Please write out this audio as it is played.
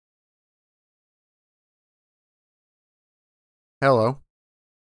Hello.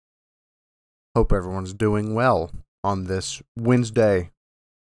 Hope everyone's doing well on this Wednesday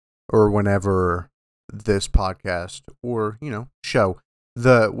or whenever this podcast or show.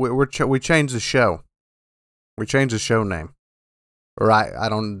 We changed the show. We changed the show name. Or I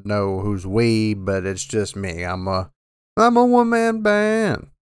don't know who's we, but it's just me. I'm a one man band.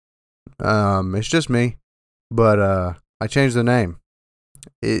 It's just me, but I changed the name.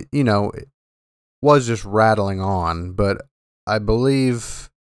 It was just rattling on, but I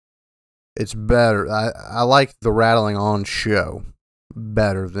believe it's better. I like the rattling on show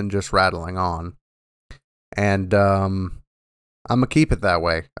better than just rattling on. And I'm going to keep it that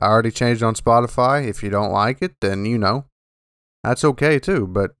way. I already changed on Spotify. If you don't like it, then that's okay too,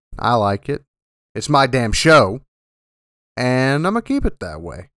 but I like it. It's my damn show, and I'm going to keep it that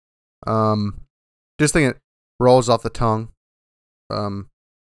way. Just think it rolls off the tongue a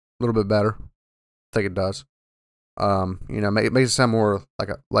little bit better. I think it does. Makes it sound more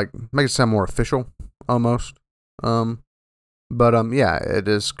makes it sound more official almost. Yeah, it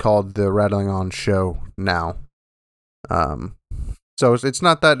is called the Rattling On Show now. So it's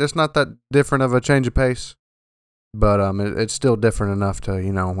not that different of a change of pace, but it's still different enough to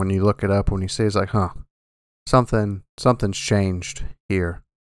when you look it up, when you see it's like, something's changed here.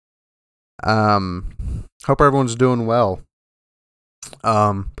 Hope everyone's doing well.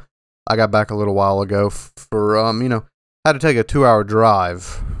 I got back a little while ago for had to take a 2-hour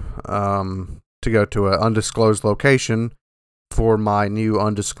drive to go to an undisclosed location for my new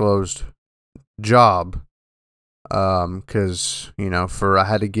undisclosed job. Cause I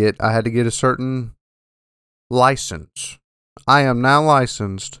had to get a certain license. I am now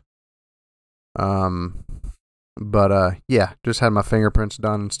licensed. Yeah, just had my fingerprints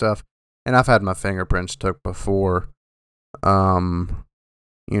done and stuff. And I've had my fingerprints took before.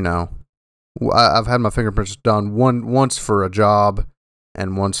 I've had my fingerprints done once for a job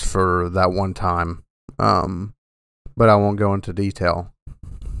and once for that one time. But I won't go into detail.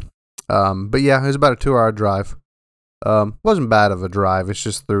 But yeah, it was about a 2-hour drive. Wasn't bad of a drive. It's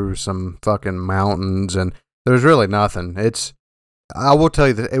just through some fucking mountains, and there's really nothing. I will tell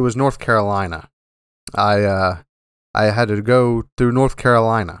you that it was North Carolina. I had to go through North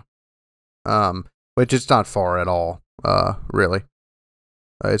Carolina. Which it's not far at all. Really.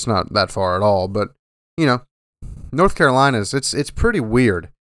 It's not that far at all, but North Carolina it's pretty weird.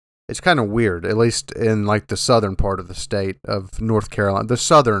 It's kind of weird, at least in like the southern part of the state of North Carolina, the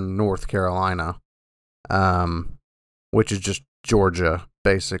southern North Carolina, which is just Georgia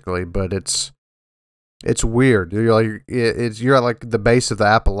basically. But it's weird. You're at like the base of the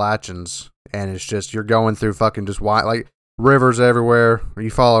Appalachians, and it's just you're going through fucking just rivers everywhere. You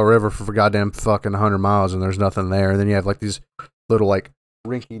follow a river for goddamn fucking 100 miles, and there's nothing there. And then you have like these little like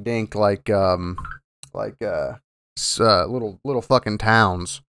rinky-dink little fucking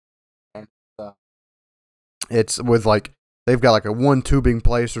towns, and it's with like they've got like a one tubing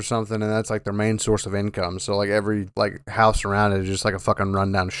place or something, and that's like their main source of income. So like every like house around it is just like a fucking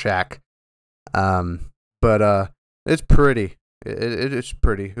rundown shack. But it's pretty. It's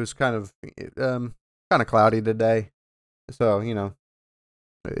pretty. It was kind of cloudy today, so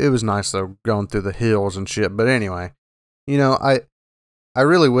it was nice though going through the hills and shit. But anyway, I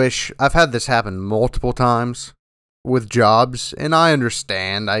really wish. I've had this happen multiple times with jobs, and I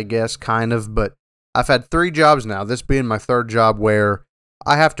understand, I guess, kind of, but I've had 3 jobs now, this being my 3rd job, where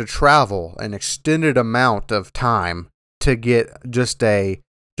I have to travel an extended amount of time to get just a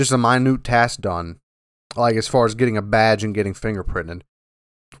minute task done, like as far as getting a badge and getting fingerprinted.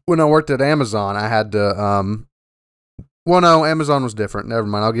 When I worked at Amazon, I had to, no, Amazon was different. Never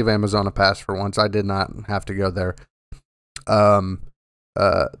mind, I'll give Amazon a pass for once. I did not have to go there.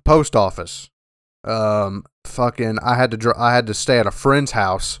 Post office. I had to stay at a friend's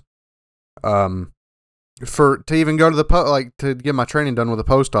house, to even go to to get my training done with the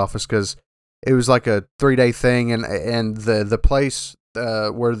post office, because it was like a 3-day thing, and the place,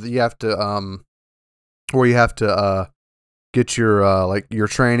 where you have to get your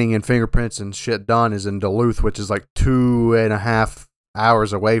training and fingerprints and shit done is in Duluth, which is like 2.5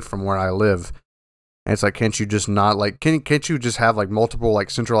 hours away from where I live. And it's like, can't you just not can't you just have like multiple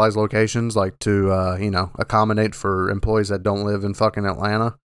like centralized locations to accommodate for employees that don't live in fucking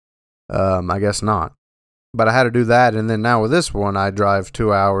Atlanta? I guess not. But I had to do that, and then now with this one, I drive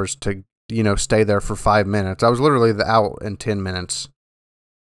 2 hours to stay there for 5 minutes. I was literally out in 10 minutes.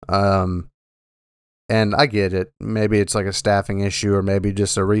 And I get it. Maybe it's like a staffing issue, or maybe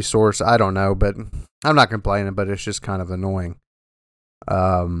just a resource. I don't know, but I'm not complaining. But it's just kind of annoying.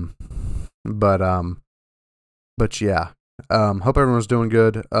 But yeah. Hope everyone's doing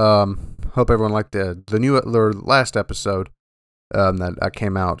good. Hope everyone liked the last episode. that I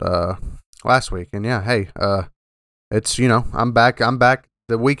came out last week. And yeah, hey, it's I'm back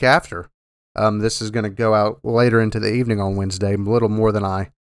the week after. This is gonna go out later into the evening on Wednesday, a little more than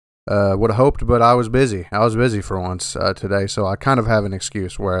I would have hoped, but I was busy. I was busy for once today, so I kind of have an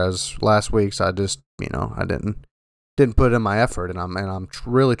excuse. Whereas last week's, I just I didn't put in my effort, and I'm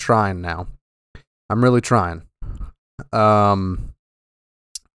really trying now. I'm really trying.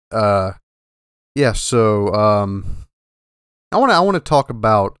 Yeah. So I want to talk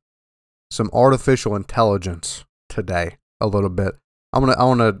about some artificial intelligence today a little bit. I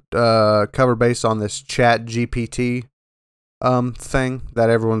want to cover base on this Chat GPT thing that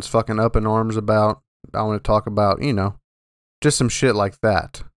everyone's fucking up in arms about. I want to talk about, just some shit like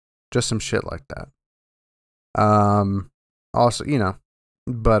that. Just some shit like that. Also,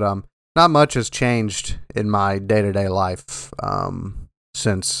 but not much has changed in my day-to-day life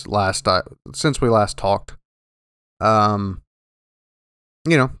since we last talked.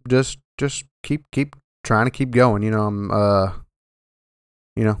 Just keep trying to keep going. I'm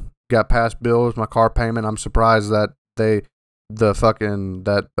got past bills, my car payment. I'm surprised that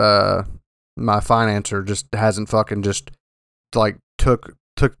my financer just hasn't fucking just like took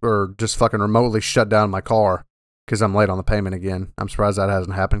or just fucking remotely shut down my car because I'm late on the payment again. I'm surprised that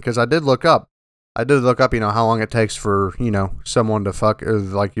hasn't happened, because I did look up how long it takes for someone to fuck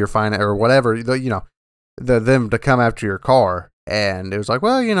like your finance or whatever, them to come after your car. And it was like,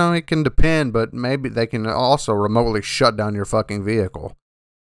 well, it can depend, but maybe they can also remotely shut down your fucking vehicle.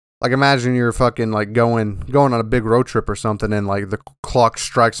 Like, imagine you're fucking like going on a big road trip or something, and like the clock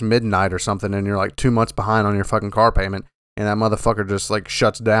strikes midnight or something, and you're like 2 months behind on your fucking car payment, and that motherfucker just like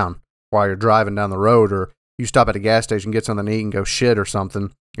shuts down while you're driving down the road, or you stop at a gas station, get something to eat, and go shit or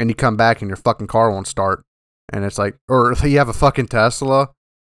something, and you come back and your fucking car won't start, and it's like, or you have a fucking Tesla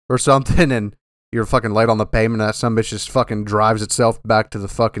or something, and you're fucking late on the payment, and that some bitch just fucking drives itself back to the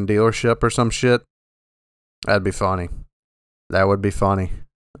fucking dealership or some shit. That'd be funny. That would be funny.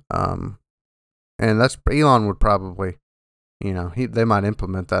 And that's Elon would probably, they might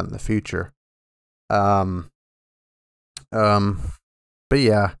implement that in the future. But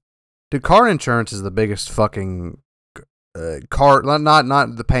yeah, dude, car insurance is the biggest fucking car.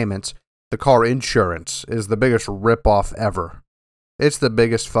 Not the payments. The car insurance is the biggest ripoff ever. It's the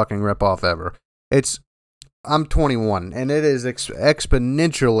biggest fucking ripoff ever. I'm 21, and it is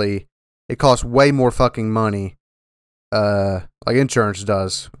exponentially. It costs way more fucking money. Like insurance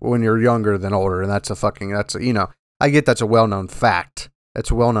does when you're younger than older, and I get that's a well-known fact.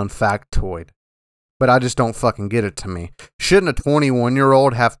 It's a well-known factoid, but I just don't fucking get it to me. Shouldn't a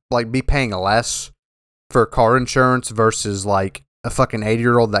 21-year-old have be paying less for car insurance versus like a fucking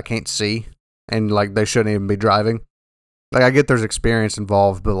 80-year-old that can't see and like they shouldn't even be driving? Like, I get there's experience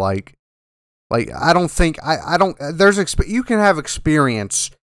involved, but like I don't think you can have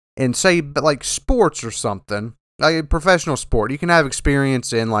experience in say like sports or something. Like a professional sport, you can have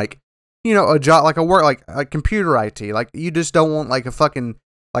experience in a job, like a work, like computer IT. Like, you just don't want like a fucking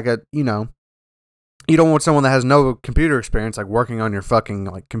you don't want someone that has no computer experience like working on your fucking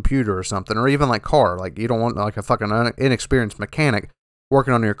like computer or something, or even like car. Like, you don't want like a fucking inexperienced mechanic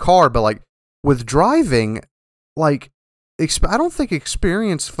working on your car. But like with driving, like I don't think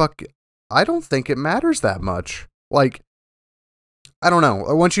experience I don't think it matters that much. Like, I don't know.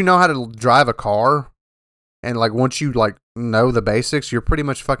 Once you know how to drive a car, and like once you like know the basics, you're pretty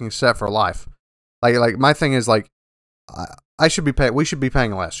much fucking set for life. Like my thing is like, we should be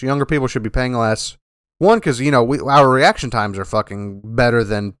paying less. Younger people should be paying less. One, because our reaction times are fucking better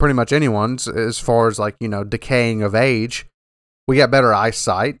than pretty much anyone's as far as like decaying of age. We got better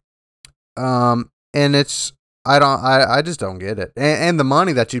eyesight. And it's I just don't get it. And the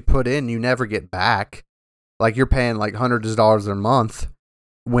money that you put in, you never get back. Like, you're paying like hundreds of dollars a month,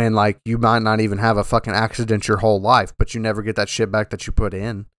 when like you might not even have a fucking accident your whole life, but you never get that shit back that you put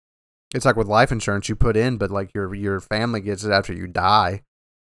in. It's like with life insurance, you put in, but like your family gets it after you die.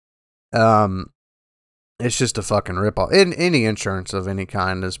 It's just a fucking ripoff. Any insurance of any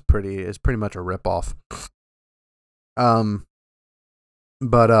kind is pretty much a ripoff.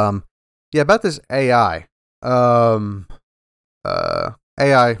 Yeah, about this AI.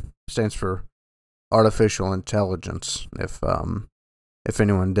 AI stands for artificial intelligence. If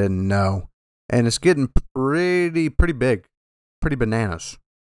anyone didn't know, and it's getting pretty big, pretty bananas.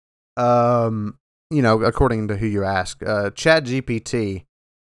 According to who you ask, ChatGPT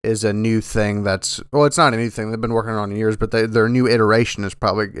is a new thing it's not a new thing. They've been working on it years, but their new iteration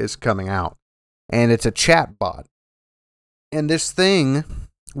is coming out, and it's a chat bot. And this thing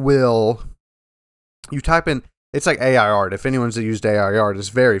you type in, it's like AI art. If anyone's used AI art, it's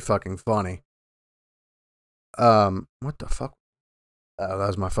very fucking funny. What the fuck? Oh, that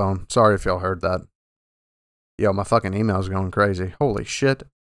was my phone. Sorry if y'all heard that. Yo, my fucking email's going crazy. Holy shit.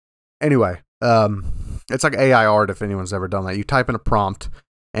 Anyway, it's like AI art if anyone's ever done that. You type in a prompt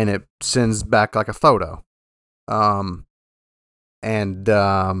and it sends back like a photo.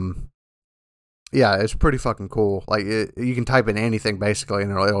 Yeah, it's pretty fucking cool. Like you can type in anything basically,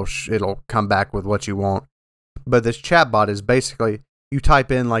 and it'll come back with what you want. But this chatbot is basically you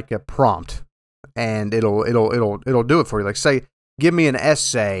type in like a prompt, and it'll do it for you. Like say, give me an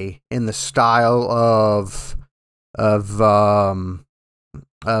essay in the style of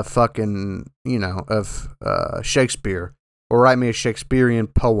fucking Shakespeare, or write me a Shakespearean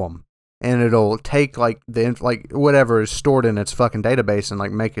poem, and it'll take like whatever is stored in its fucking database and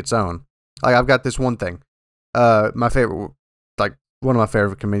like make its own. Like I've got this one thing. My favorite, like one of my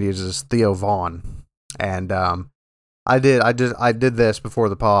favorite comedians is Theo Vaughn, and I did this before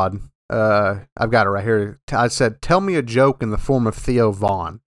the pod. I've got it right here. I said, "Tell me a joke in the form of Theo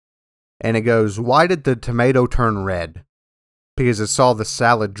Vaughn," and it goes, "Why did the tomato turn red? Because it saw the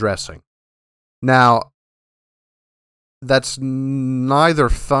salad dressing." Now, that's neither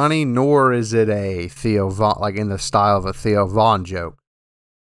funny nor is it a Theo Vaughn, like in the style of a Theo Vaughn joke.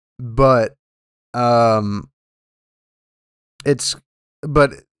 But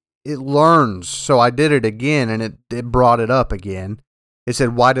it learns. So I did it again, and it brought it up again. It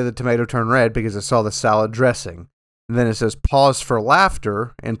said, "Why did the tomato turn red? Because it saw the salad dressing." And then it says, "Pause for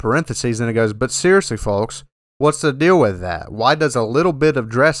laughter," in parentheses, and it goes, "But seriously, folks, what's the deal with that? Why does a little bit of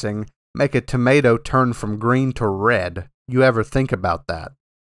dressing make a tomato turn from green to red? You ever think about that?"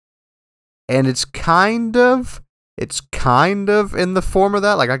 And it's kind of in the form of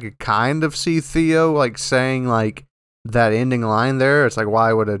that. Like I could kind of see Theo like saying like that ending line there. It's like,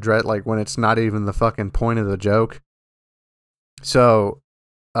 why would a dress, like when it's not even the fucking point of the joke. So,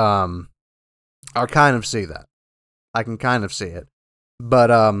 I kind of see that. I can kind of see it. But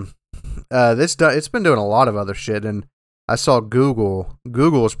it's been doing a lot of other shit, and I saw Google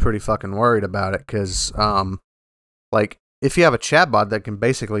is pretty fucking worried about it because like if you have a chatbot that can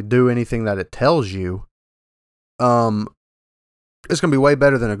basically do anything that it tells you, it's gonna be way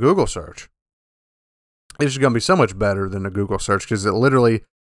better than a Google search. It's gonna be so much better than a Google search because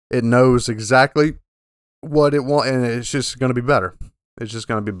it knows exactly what it wants, and it's just gonna be better. It's just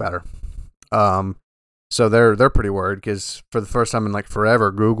gonna be better. So they're pretty worried because for the first time in like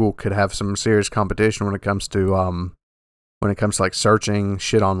forever, Google could have some serious competition when it comes to like searching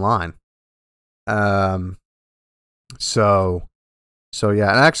shit online. So yeah,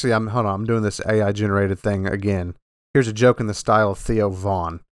 and actually I'm doing this AI generated thing again. Here's a joke in the style of Theo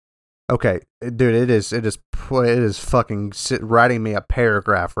Vaughn. Okay, dude, it is fucking writing me a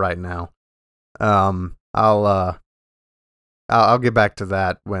paragraph right now. I'll get back to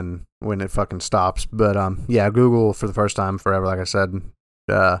that when it fucking stops. But yeah, Google for the first time forever, like I said,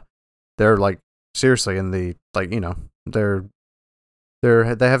 they're like seriously in the like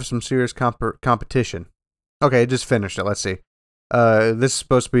they have some serious competition. Okay, just finished it. Let's see. This is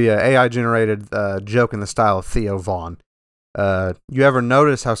supposed to be an AI generated joke in the style of Theo Vaughn. You ever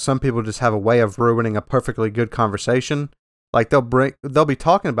notice how some people just have a way of ruining a perfectly good conversation? Like they'll be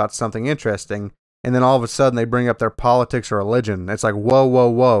talking about something interesting, and then all of a sudden they bring up their politics or religion. It's like, whoa, whoa,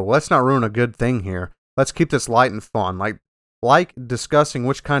 whoa. Let's not ruin a good thing here. Let's keep this light and fun. Like discussing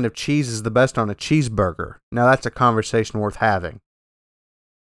which kind of cheese is the best on a cheeseburger. Now that's a conversation worth having.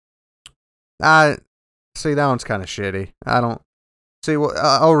 See, that one's kind of shitty. I don't see. Well,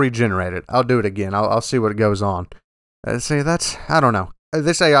 I'll regenerate it. I'll do it again. I'll see what goes on. See, I don't know.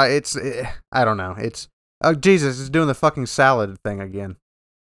 This AI, I don't know. It's Jesus is doing the fucking salad thing again.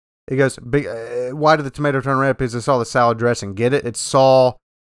 It goes, why did the tomato turn red? Because it saw the salad dressing. Get it? It saw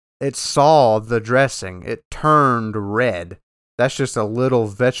the dressing. It turned red. That's just a little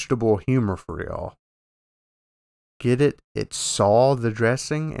vegetable humor for y'all. Get it? It saw the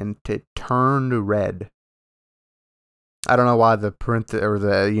dressing and it turned red. I don't know why the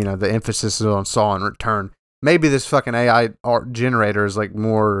the emphasis is on saw and return. Maybe this fucking AI art generator is like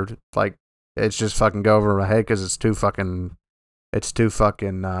more like it's just fucking go over my head because it's too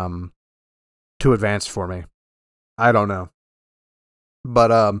advanced for me. I don't know.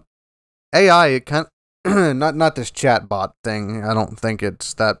 But AI, it kind of not this chatbot thing. I don't think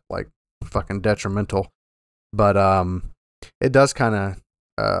it's that like fucking detrimental. But it does kind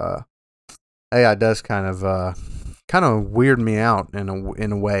of AI does kind of weird me out in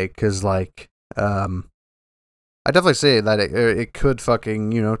a way because like I definitely say that it could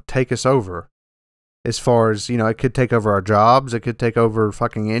fucking take us over as far as it could take over our jobs. It could take over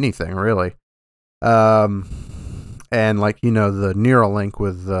fucking anything really. And like the Neuralink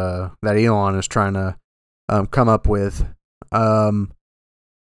with that Elon is trying to come up with.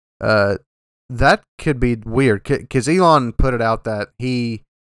 that could be weird because Elon put it out that he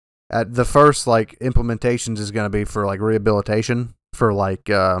at the first like implementations is going to be for like rehabilitation for like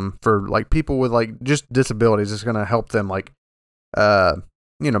people with like just disabilities. It's going to help them like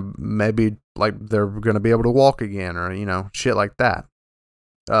maybe like they're going to be able to walk again or shit like that.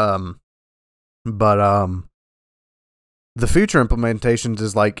 But the future implementations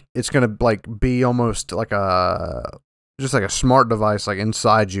is like it's gonna like be almost like a smart device like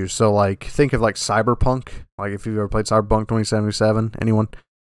inside you. So like think of like Cyberpunk, like if you've ever played Cyberpunk 2077, anyone,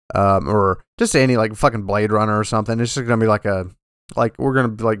 or just any like fucking Blade Runner or something. It's just gonna be like we're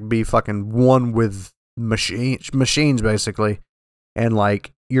gonna like be fucking one with machines basically, and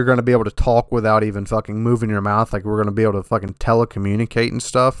like you're gonna be able to talk without even fucking moving your mouth. Like we're gonna be able to fucking telecommunicate and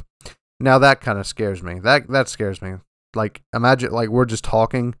stuff. Now that kind of scares me. That scares me. Like, imagine, like, we're just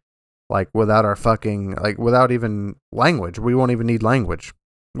talking, like, without our fucking, like, without even language. We won't even need language,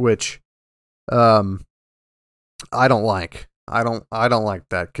 which, I don't like. I don't like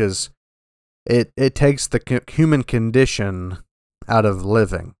that, because it takes the human condition out of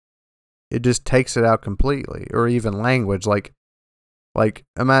living. It just takes it out completely, or even language, like,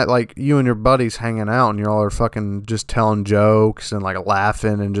 you and your buddies hanging out, and y'all are fucking just telling jokes, and, like,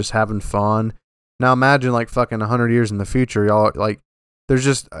 laughing, and just having fun. Now imagine like fucking 100 years in the future, y'all like there's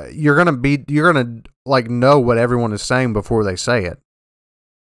just you're gonna like know what everyone is saying before they say it.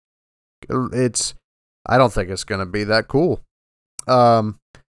 I don't think it's gonna be that cool.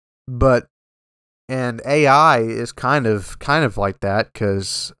 But and AI is kind of like that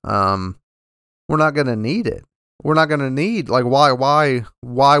because we're not gonna need it. We're not gonna need like why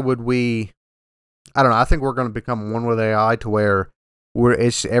would we? I don't know. I think we're gonna become one with AI to where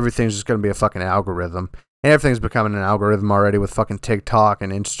everything's just going to be a fucking algorithm. And everything's becoming an algorithm already with fucking TikTok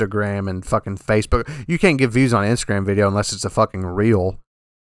and Instagram and fucking Facebook. You can't get views on an Instagram video unless it's a fucking reel.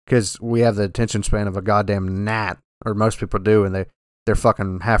 Because we have the attention span of a goddamn gnat. Or most people do, and they're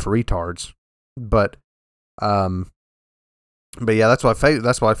fucking half retards. But yeah, that's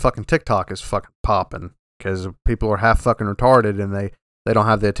why fucking TikTok is fucking popping. Because people are half fucking retarded and they don't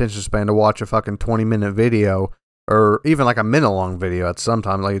have the attention span to watch a fucking 20-minute video. Or even like a minute-long video at some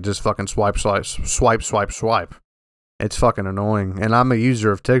time, like just fucking swipe. It's fucking annoying. And I'm a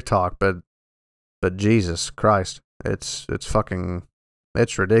user of TikTok, but Jesus Christ, it's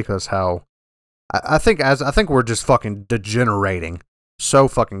ridiculous how I think we're just fucking degenerating so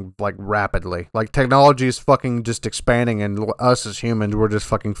fucking like rapidly. Like technology is fucking just expanding, and us as humans, we're just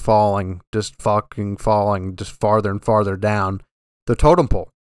fucking falling just farther and farther down the totem pole.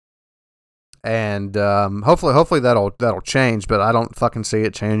 And hopefully that'll change, but I don't fucking see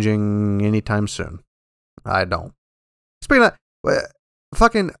it changing anytime soon. I don't. Speaking of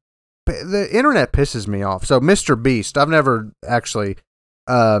fucking, the internet pisses me off. So Mr. Beast, I've never actually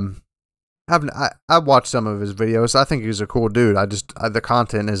I watched some of his videos. I think he's a cool dude. The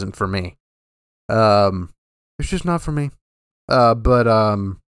content isn't for me. It's just not for me. But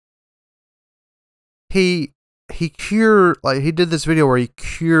he cured, like, he did this video where he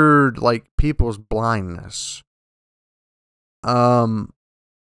cured, like, people's blindness. And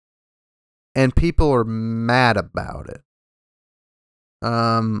people are mad about it.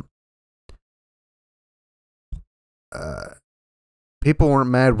 People weren't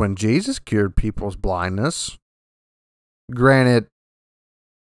mad when Jesus cured people's blindness. Granted,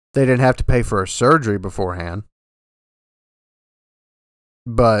 they didn't have to pay for a surgery beforehand.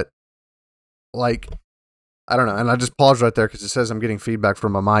 But, like, I don't know, and I just paused right there because it says I'm getting feedback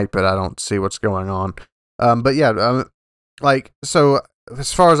from my mic, but I don't see what's going on. But yeah, like, so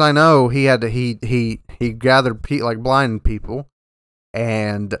as far as I know, he gathered like blind people,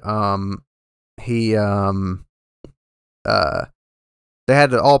 and they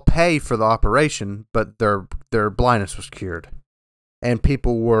had to all pay for the operation, but their blindness was cured, and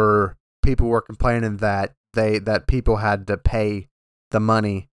people were complaining that people had to pay the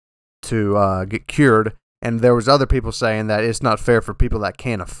money to get cured. And there was other people saying that it's not fair for people that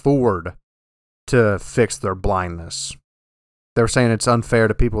can't afford to fix their blindness. They were saying it's unfair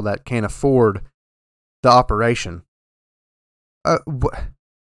to people that can't afford the operation.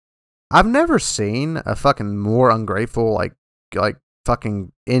 I've never seen a fucking more ungrateful, like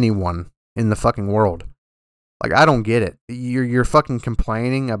fucking anyone in the fucking world. Like, I don't get it. You're fucking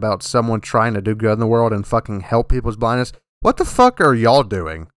complaining about someone trying to do good in the world and fucking help people's blindness. What the fuck are y'all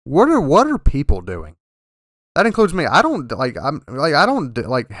doing? What are people doing? That includes me. I don't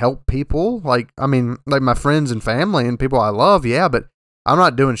help people. Like, I mean, like my friends and family and people I love, yeah, but I'm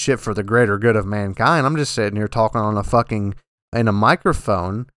not doing shit for the greater good of mankind. I'm just sitting here talking on in a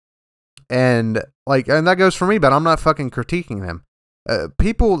microphone, and that goes for me, but I'm not fucking critiquing them.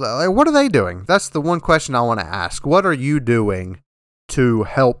 People, what are they doing? That's the one question I want to ask. What are you doing to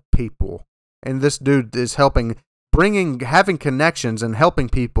help people? And this dude is having connections and helping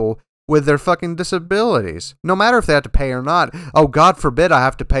people with their fucking disabilities, no matter if they have to pay or not. Oh, God forbid I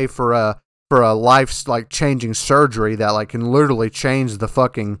have to pay for a life like changing surgery that like can literally change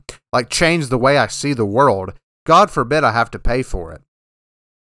change the way I see the world. God forbid I have to pay for it.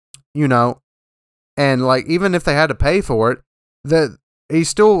 And like even if they had to pay for it, that he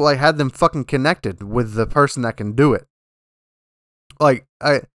still like had them fucking connected with the person that can do it.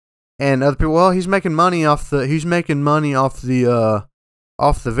 And other people, well, he's making money off the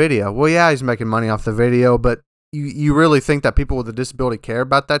video. Well, yeah, he's making money off the video, but you really think that people with a disability care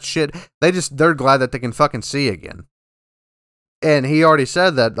about that shit? They're glad that they can fucking see again. And he already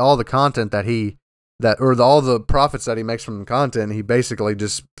said that all the content all the profits that he makes from the content, he basically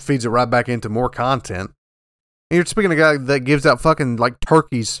just feeds it right back into more content. And you're speaking of a guy that gives out fucking like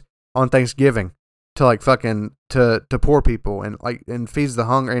turkeys on Thanksgiving to like fucking to poor people and feeds the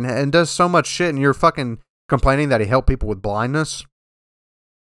hunger and does so much shit, and you're fucking complaining that he helped people with blindness.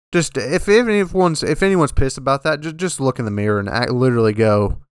 Just if anyone's pissed about that, just look in the mirror and literally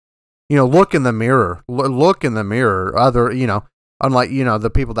go, look in the mirror, look in the mirror. Unlike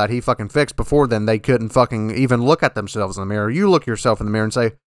the people that he fucking fixed before then, they couldn't fucking even look at themselves in the mirror. You look yourself in the mirror and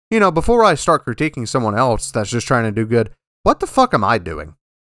say, before I start critiquing someone else that's just trying to do good, what the fuck am I doing?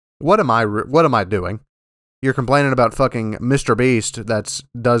 What am I doing? You're complaining about fucking Mr. Beast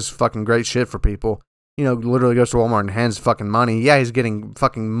does fucking great shit for people. Literally goes to Walmart and hands fucking money. Yeah, he's getting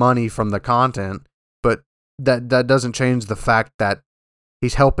fucking money from the content, but that doesn't change the fact that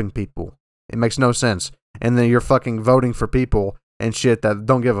he's helping people. It makes no sense. And then you're fucking voting for people and shit that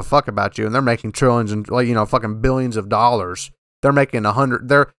don't give a fuck about you, and they're making trillions and fucking billions of dollars. They're making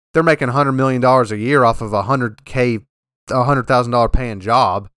they're making $100 million a year off of $100,000 paying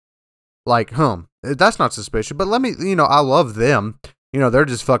job. Like, that's not suspicious. But let me, I love them. They're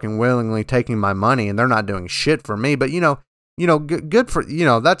just fucking willingly taking my money and they're not doing shit for me. But good for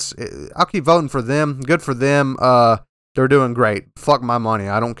that's. I'll keep voting for them. Good for them. They're doing great. Fuck my money.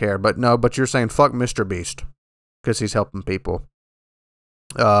 I don't care. But you're saying fuck Mr. Beast because he's helping people.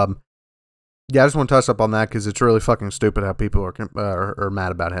 Yeah, I just want to touch up on that because it's really fucking stupid how people are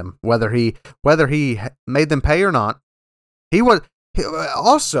mad about him. Whether he made them pay or not,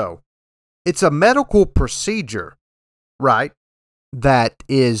 also, it's a medical procedure, right? That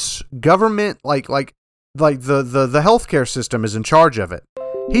is government like the healthcare system is in charge of it.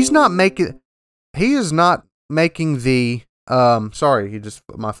 He is not making the sorry,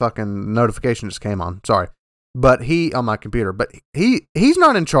 my fucking notification just came on. Sorry. But on my computer, but he's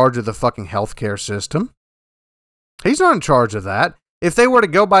not in charge of the fucking healthcare system. He's not in charge of that. If they were to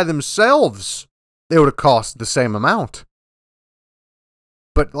go by themselves, it would have cost the same amount.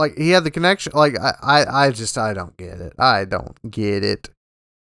 But like he had the connection. Like I don't get it. I don't get it.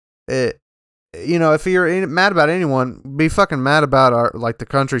 If you're mad about anyone, be fucking mad about the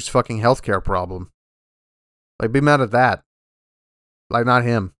country's fucking healthcare problem. Like be mad at that. Like not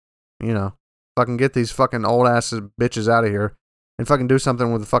him. Fucking get these fucking old ass bitches out of here and fucking do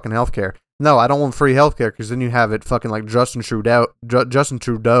something with the fucking healthcare. No, I don't want free healthcare because then you have it fucking like Justin Trudeau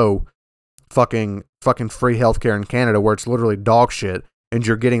fucking free healthcare in Canada where it's literally dog shit and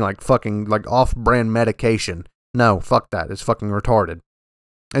you're getting like fucking like off-brand medication. No, fuck that. It's fucking retarded.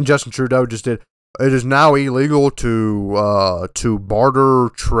 And Justin Trudeau just did. It is now illegal to barter,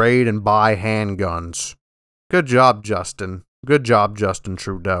 trade, and buy handguns. Good job, Justin. Good job, Justin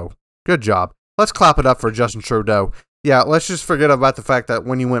Trudeau. Good job. Let's clap it up for Justin Trudeau. Yeah, let's just forget about the fact that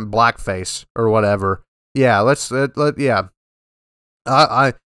when you went blackface or whatever. Yeah, yeah.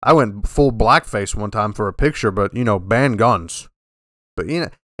 I went full blackface one time for a picture, but ban guns. But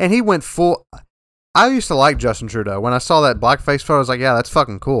and he went full. I used to like Justin Trudeau. When I saw that blackface photo, I was like, yeah, that's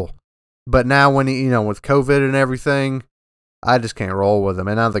fucking cool. But now when he, with COVID and everything, I just can't roll with him.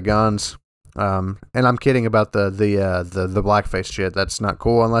 And now the guns. And I'm kidding about the blackface shit. That's not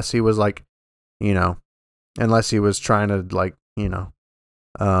cool unless he was like, unless he was trying to like,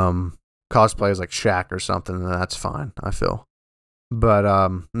 cosplay as like Shaq or something, then that's fine, I feel. But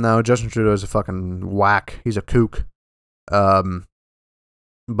no, Justin Trudeau is a fucking whack. He's a kook. But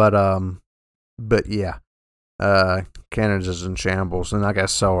yeah. Canada's in shambles, and I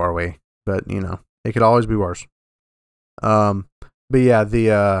guess so are we. But it could always be worse. But yeah,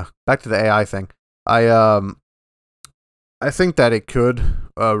 the back to the AI thing. I think that it could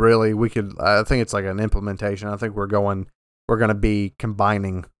we could. I think it's like an implementation. I think we're going to be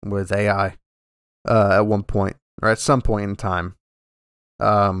combining with AI at one point or at some point in time.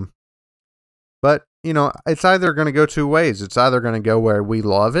 But it's either going to go two ways. It's either going to go where we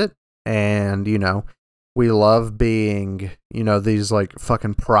love it and, we love being, these like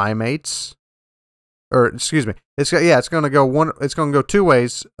fucking primates. Or excuse me. It's going to go two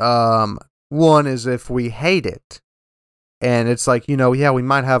ways. One is if we hate it. And it's like, we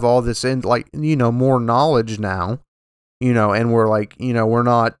might have all this more knowledge now, and we're like, we're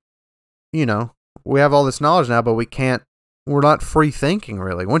not, we have all this knowledge now, but we're not free thinking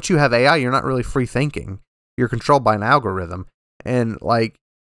really. Once you have AI, you're not really free thinking. You're controlled by an algorithm. And and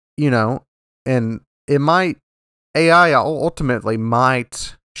AI ultimately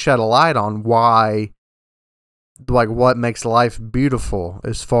might shed a light on why, like, what makes life beautiful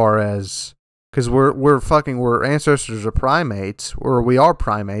as far as, because we're ancestors of primates, or we are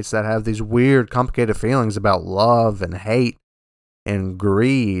primates that have these weird, complicated feelings about love and hate and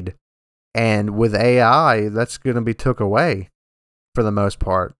greed. And with AI, that's going to be took away for the most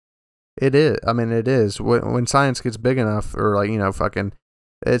part. It is. I mean, it is. When science gets big enough, or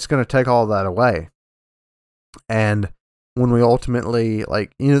it's going to take all that away. And when we ultimately,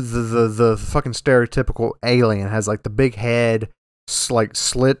 the fucking stereotypical alien has like the big head, like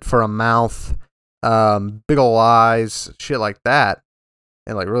slit for a mouth, big ol' eyes, shit like that,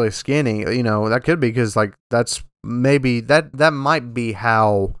 and like really skinny, that could be because like that's maybe that might be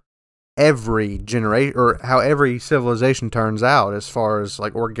how every generation or how every civilization turns out as far as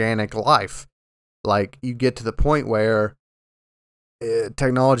like organic life. Like you get to the point where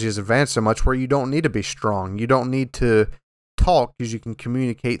technology has advanced so much where you don't need to be strong. You don't need to talk because you can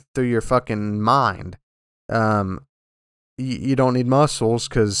communicate through your fucking mind. You don't need muscles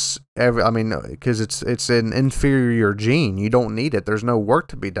because it's an inferior gene. You don't need it. There's no work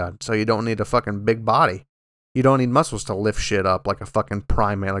to be done, so you don't need a fucking big body. You don't need muscles to lift shit up like a fucking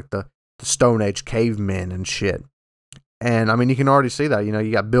primate, like the Stone Age cavemen and shit. And I mean, you can already see that.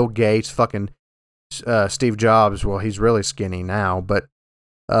 You got Bill Gates, fucking Steve Jobs. Well, he's really skinny now, but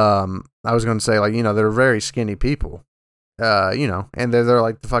I was going to say, like, they're very skinny people. And they're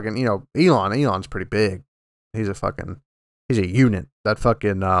like the fucking, Elon's pretty big. He's a unit. That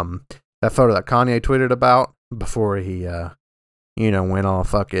fucking that photo that Kanye tweeted about before he went all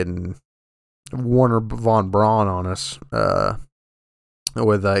fucking Warner von Braun on us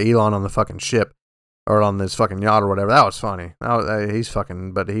with Elon on the fucking ship or on this fucking yacht or whatever. That was funny. But he's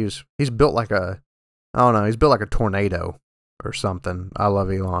built like he's built like a tornado or something. I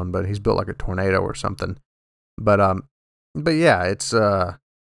love Elon, but he's built like a tornado or something. But yeah, it's I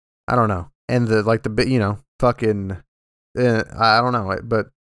don't know. And fucking I don't know, but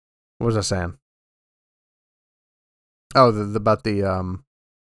what was I saying? Oh, about the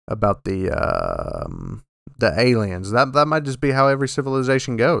aliens. That might just be how every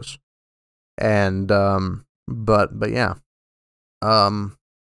civilization goes. And but yeah. I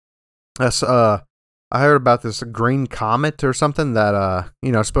heard about this green comet or something that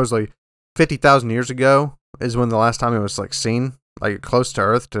supposedly 50,000 years ago is when the last time it was like seen, like close to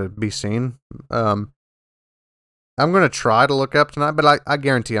Earth to be seen. I'm going to try to look up tonight, but I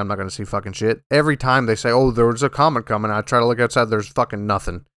guarantee I'm not going to see fucking shit. Every time they say, oh, there was a comet coming, I try to look outside, there's fucking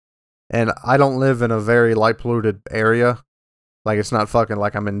nothing. And I don't live in a very light polluted area. Like, it's not fucking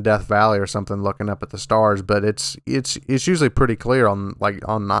like I'm in Death Valley or something looking up at the stars, but it's usually pretty clear on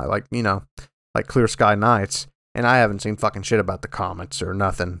night, like clear sky nights. And I haven't seen fucking shit about the comets or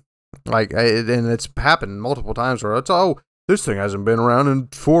nothing. And it's happened multiple times where it's, oh, this thing hasn't been around in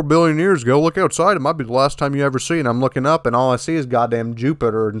 4 billion years. Go look outside. It might be the last time you ever see it. And I'm looking up and all I see is goddamn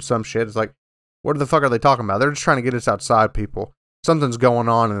Jupiter and some shit. It's like, what the fuck are they talking about? They're just trying to get us outside, people. Something's going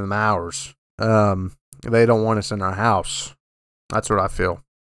on in them hours. They don't want us in our house. That's what I feel.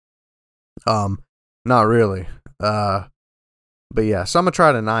 Not really. But yeah, so I'm gonna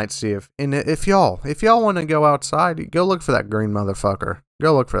try tonight, see if y'all want to go outside, go look for that green motherfucker.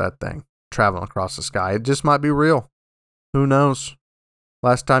 Go look for that thing traveling across the sky. It just might be real. Who knows?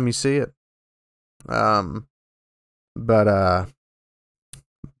 Last time you see it. But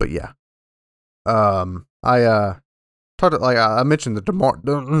yeah. I talked like I mentioned the DeMar.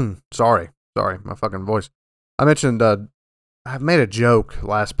 Sorry, my fucking voice. I mentioned I made a joke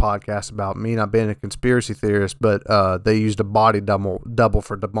last podcast about me not being a conspiracy theorist, but they used a body double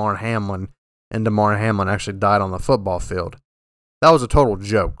for Damar Hamlin, and Damar Hamlin actually died on the football field. That was a total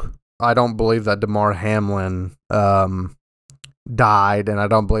joke. I don't believe that Damar Hamlin died, and I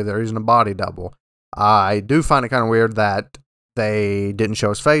don't believe they're using a body double. I do find it kind of weird that they didn't show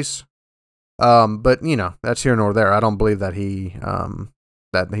his face. But that's here nor there. I don't believe that he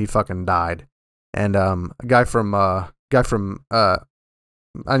fucking died. And a guy from I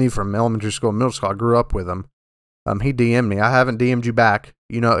knew from elementary school, middle school. I grew up with him. He DM'd me. I haven't DM'd you back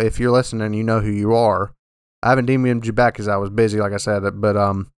if you're listening, you know who you are. I haven't DM'd you back because I was busy, like I said, but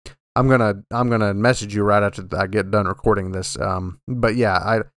I'm gonna message you right after I get done recording this. But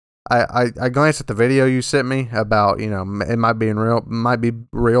yeah, I glanced at the video you sent me about, it might be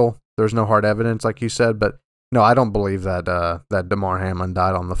real. There's no hard evidence, like you said, but no, I don't believe that that Damar Hamlin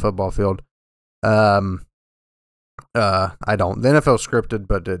died on the football field. I don't. The NFL scripted,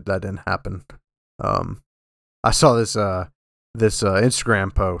 but that didn't happen. I saw this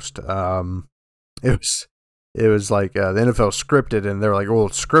Instagram post. It was like the NFL scripted, and they're like, well,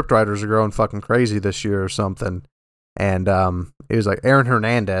 script writers are growing fucking crazy this year or something. And it was like Aaron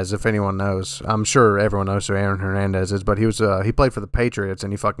Hernandez, if anyone knows. I'm sure everyone knows who Aaron Hernandez is, but he played for the Patriots,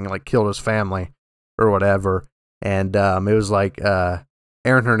 and he fucking like killed his family or whatever. And it was like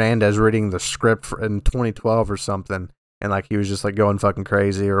Aaron Hernandez reading the script in 2012 or something, and like he was just like going fucking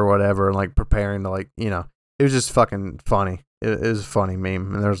crazy or whatever, and like preparing to like, it was just fucking funny. It was a funny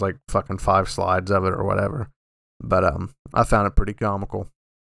meme, and there's like fucking 5 slides of it or whatever. But I found it pretty comical.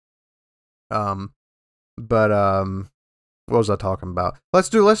 What was I talking about? Let's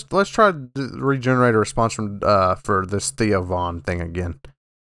try to regenerate a response from for this Theo Von thing again.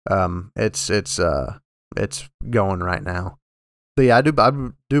 It's going right now. But yeah, I do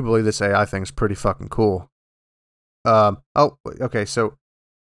believe this AI thing's pretty fucking cool. Okay, so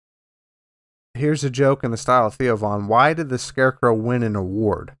here's a joke in the style of Theo Von. Why did the Scarecrow win an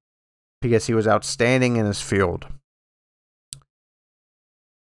award? Because he was outstanding in his field.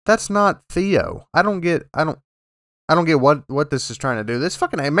 That's not Theo. I don't get what this is trying to do. This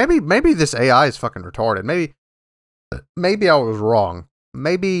fucking maybe this AI is fucking retarded. Maybe I was wrong.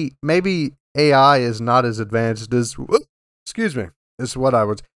 Maybe AI is not as advanced as excuse me. Is what I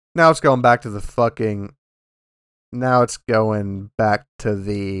was. Now it's going back to the fucking. Now it's going back to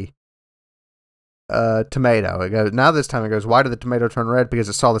the tomato. It goes, now this time it goes, why did the tomato turn red? Because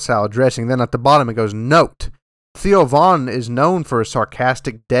it saw the salad dressing. Then at the bottom it goes, note, Theo Von is known for his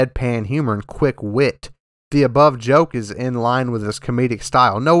sarcastic deadpan humor and quick wit. The above joke is in line with his comedic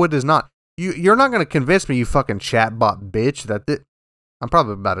style. No, it is not. You're not going to convince me, you fucking chatbot bitch, I'm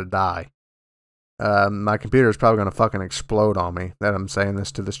probably about to die. My computer is probably going to fucking explode on me that I'm saying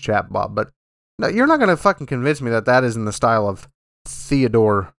this to this chatbot, but no, you're not going to fucking convince me that is in the style of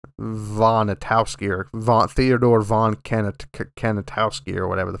Theodore Von Atowski or Theodore Von Kanatowski or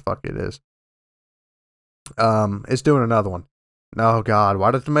whatever the fuck it is. It's doing another one. No, God,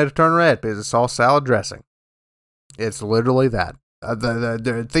 why did the tomato turn red? Because it saw salad dressing. It's literally that.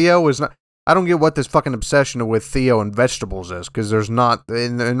 The Theo is not. I don't get what this fucking obsession with Theo and vegetables is, because there's not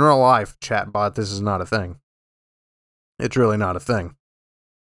in real life, chatbot. This is not a thing. It's really not a thing.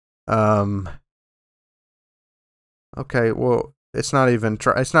 Okay, well, it's not even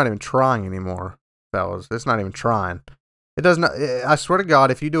trying anymore, fellas. It's not even trying. It does not. I swear to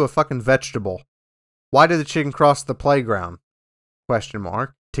God, if you do a fucking vegetable, why did the chicken cross the playground? ?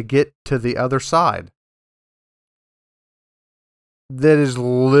 To get to the other side. That is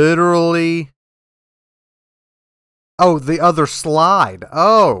literally. Oh, the other slide.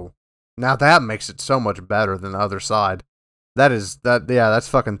 Oh, now that makes it so much better than the other side. Yeah, that's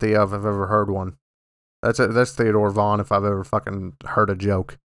fucking Theo if I've ever heard one. That's Theodore Von if I've ever fucking heard a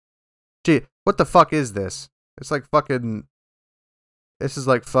joke. Gee, what the fuck is this? It's like fucking. This is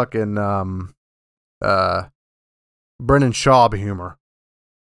like fucking Brennan Schaub humor.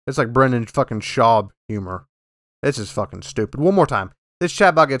 It's like Brennan fucking Schaub humor. This is fucking stupid. One more time. This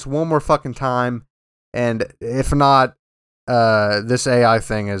chatbot gets one more fucking time, and if not, this AI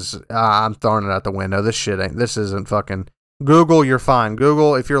thing is. I'm throwing it out the window. This isn't fucking. Google, you're fine.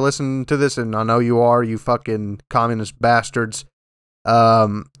 Google, if you're listening to this, and I know you are, you fucking communist bastards.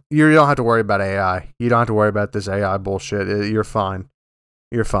 You don't have to worry about AI. You don't have to worry about this AI bullshit. You're fine.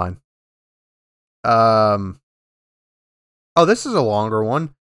 You're fine. Oh, this is a longer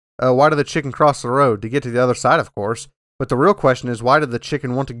one. Why did the chicken cross the road? To get to the other side, of course. But the real question is, why did the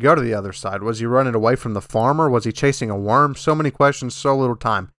chicken want to go to the other side? Was he running away from the farmer? Was he chasing a worm? So many questions, so little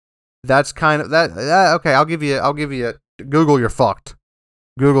time. That's kind of that. Okay, I'll give you. Google, you're fucked.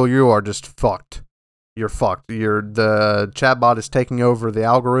 Google, you are just fucked. You're fucked. The chatbot is taking over the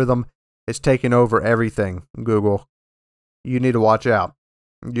algorithm. It's taking over everything. Google, you need to watch out.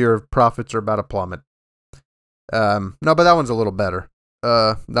 Your profits are about to plummet. No, but that one's a little better.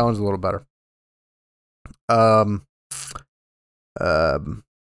 But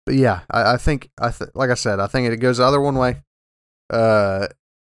yeah, I think like I said, I think it goes the other one way.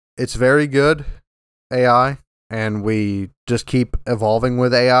 It's very good AI, and we just keep evolving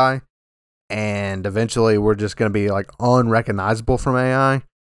with AI, and eventually we're just going to be like unrecognizable from AI,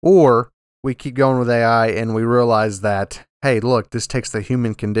 or we keep going with AI and we realize that hey, look, this takes the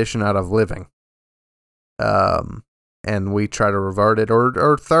human condition out of living. And we try to revert it.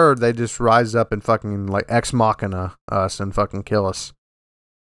 Or third, they just rise up and fucking like ex machina us and fucking kill us.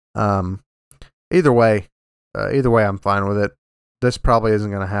 Either way, I'm fine with it. This probably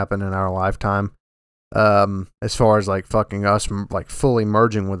isn't going to happen in our lifetime. As far as like fucking us, like fully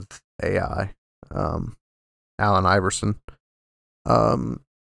merging with AI. Allen Iverson. But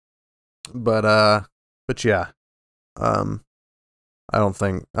yeah. I don't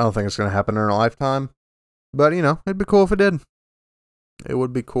think it's going to happen in our lifetime. But, you know, it'd be cool if it did. It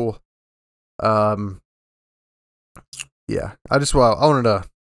would be cool. Yeah. I wanted to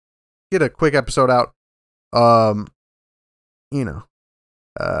get a quick episode out. You know,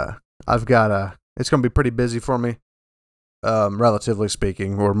 I've got it's going to be pretty busy for me. Relatively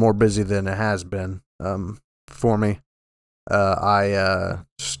speaking, or more busy than it has been, for me. I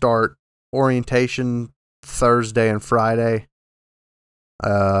start orientation Thursday and Friday.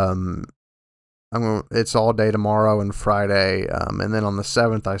 It's all day tomorrow and Friday, and then on the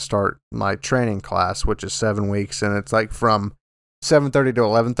 7th I start my training class, which is 7 weeks, and it's like from 7:30 to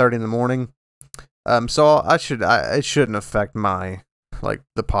 11:30 in the morning. So it shouldn't affect my like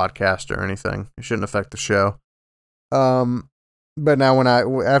the podcast or anything. It shouldn't affect the show. But now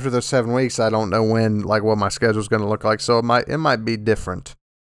after those 7 weeks, I don't know what my schedule's going to look like. So it might be different.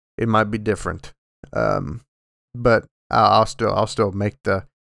 It might be different. But I'll still make the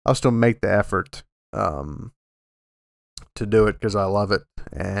effort, to do it because I love it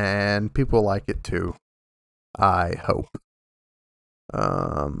and people like it too. I hope.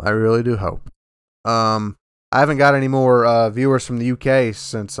 I really do hope. I haven't got any more viewers from the UK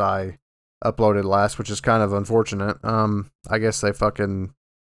since I uploaded last, which is kind of unfortunate. I guess they fucking,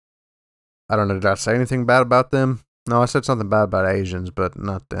 I don't know, did I say anything bad about them? No, I said something bad about Asians, but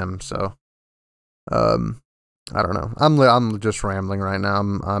not them, so I don't know. I'm just rambling right now.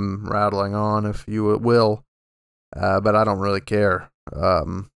 I'm rattling on, if you will, but I don't really care,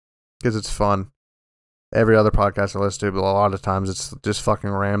 because it's fun. Every other podcast I listen to, but a lot of times it's just fucking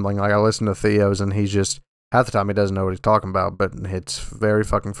rambling. Like I listen to Theo's, and he's just half the time he doesn't know what he's talking about, but it's very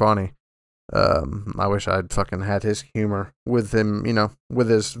fucking funny. I wish I'd fucking had his humor with him, you know, with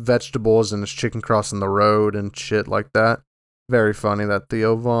his vegetables and his chicken crossing the road and shit like that. Very funny that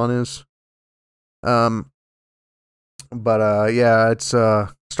Theo Vaughn is. But yeah, it's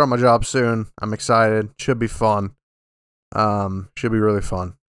start my job soon. I'm excited. Should be fun. Should be really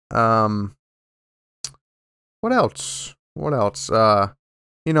fun. What else?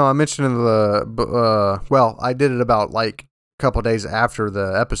 You know, I mentioned in well, I did it about like a couple days after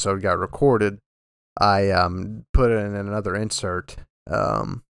the episode got recorded. I put in another insert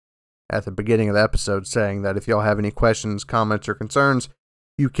at the beginning of the episode saying that if y'all have any questions, comments, or concerns,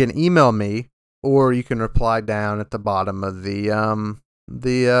 you can email me, or you can reply down at the bottom of the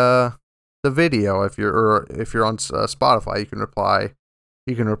video. If you're on Spotify, you can reply.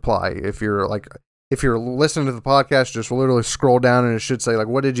 If you're listening to the podcast, just literally scroll down and it should say like,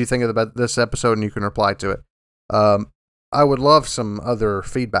 "What did you think about this episode?" and you can reply to it. I would love some other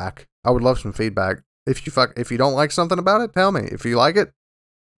feedback. I would love some feedback. If you don't like something about it, tell me. If you like it,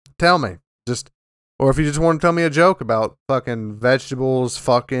 tell me. Or if you just want to tell me a joke about fucking vegetables,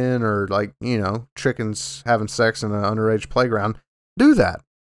 fucking, or like, you know, chickens having sex in an underage playground, do that.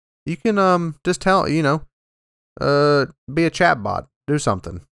 You can just tell, you know, be a chat bot, do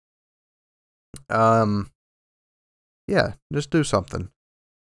something. Yeah, just do something.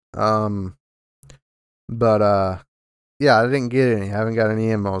 But yeah, I didn't get any. I haven't got any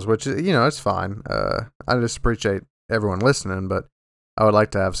emails, which, you know, it's fine. I just appreciate everyone listening, but I would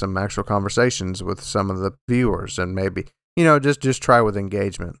like to have some actual conversations with some of the viewers, and maybe, you know, just try with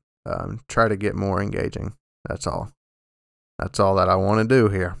engagement. Try to get more engaging. That's all. That's all that I want to do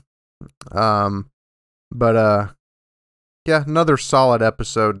here. But yeah, another solid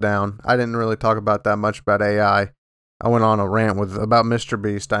episode down. I didn't really talk about that much about AI. I went on a rant about Mr.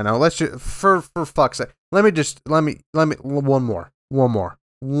 Beast. I know. Let's just, for fuck's sake, let me one more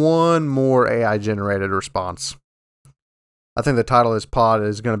AI generated response. I think the title of this pod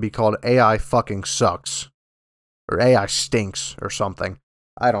is going to be called AI fucking sucks, or AI stinks, or something.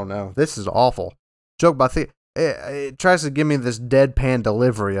 I don't know. This is awful. Joke by it tries to give me this deadpan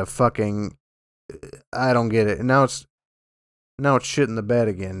delivery of fucking, I don't get it. And now it's shit in the bed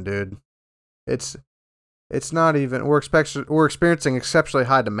again, dude. It's not even, we're experiencing exceptionally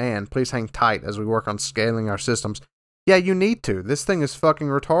high demand. Please hang tight as we work on scaling our systems. Yeah, you need to. This thing is fucking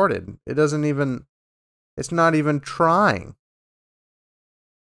retarded. It's not even trying.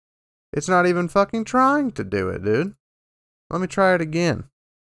 It's not even fucking trying to do it, dude. Let me try it again.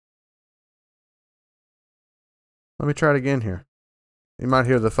 Let me try it again here. You might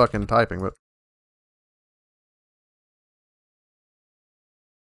hear the fucking typing, but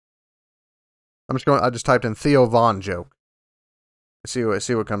I just typed in Theo Von joke. See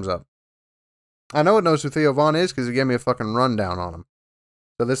what comes up. I know it knows who Theo Von is because it gave me a fucking rundown on him.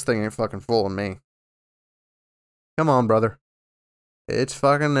 So this thing ain't fucking fooling me. Come on, brother. It's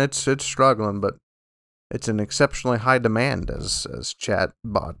struggling, but it's an exceptionally high demand, as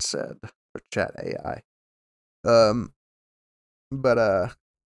Chatbot said, or Chat AI.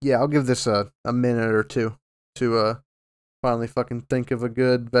 Yeah, I'll give this a minute or two to finally fucking think of a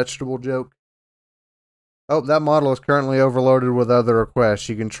good vegetable joke. Oh, that model is currently overloaded with other requests.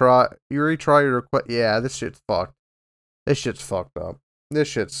 You retry your request. Yeah, this shit's fucked. This shit's fucked up. This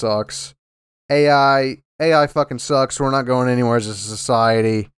shit sucks. AI fucking sucks. We're not going anywhere as a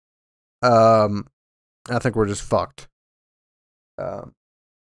society. I think we're just fucked. Well,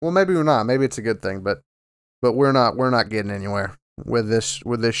 maybe we're not. Maybe it's a good thing, but we're not getting anywhere with this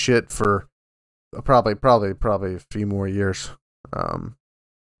shit for probably a few more years.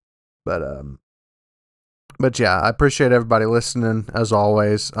 But yeah, I appreciate everybody listening as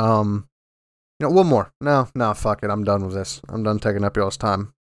always. One more. No, fuck it. I'm done with this. I'm done taking up y'all's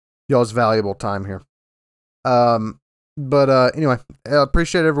time. Y'all's valuable time here. Anyway, I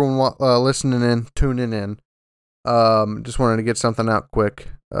appreciate everyone listening in, tuning in. Just wanted to get something out quick.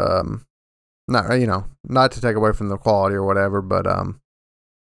 Not to take away from the quality or whatever, but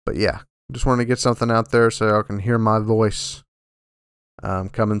yeah, just wanted to get something out there so y'all can hear my voice.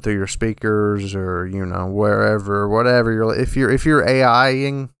 Coming through your speakers or wherever, whatever if you're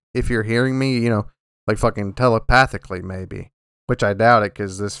AIing, if you're hearing me, like fucking telepathically maybe, which I doubt it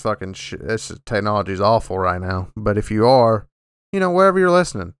because this fucking this technology is awful right now. But if you are, wherever you're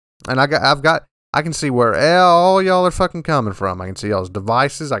listening, and I can see where all y'all are fucking coming from. I can see y'all's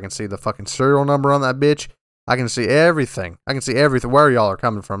devices. I can see the fucking serial number on that bitch. I can see everything. Where y'all are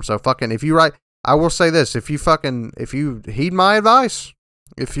coming from. So fucking I will say this, if you heed my advice,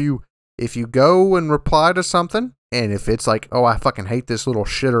 if you go and reply to something, and if it's like, oh, I fucking hate this little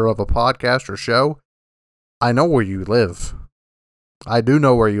shitter of a podcast or show, I know where you live. I do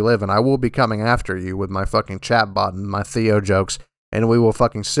know where you live, and I will be coming after you with my fucking chatbot and my Theo jokes, and we will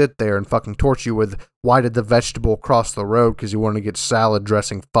fucking sit there and fucking torture you with, why did the vegetable cross the road because you want to get salad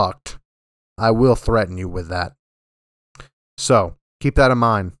dressing fucked. I will threaten you with that. So, keep that in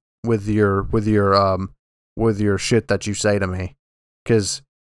mind with your shit that you say to me, because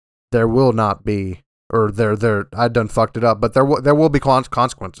there will not be, or I done fucked it up, but there will be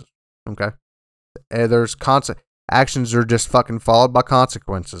consequences. Okay, and there's actions are just fucking followed by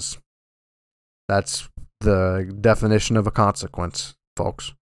consequences. That's the definition of a consequence,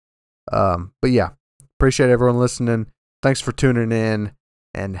 folks. But yeah, appreciate everyone listening. Thanks for tuning in,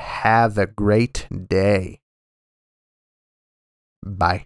 and have a great day. Bye.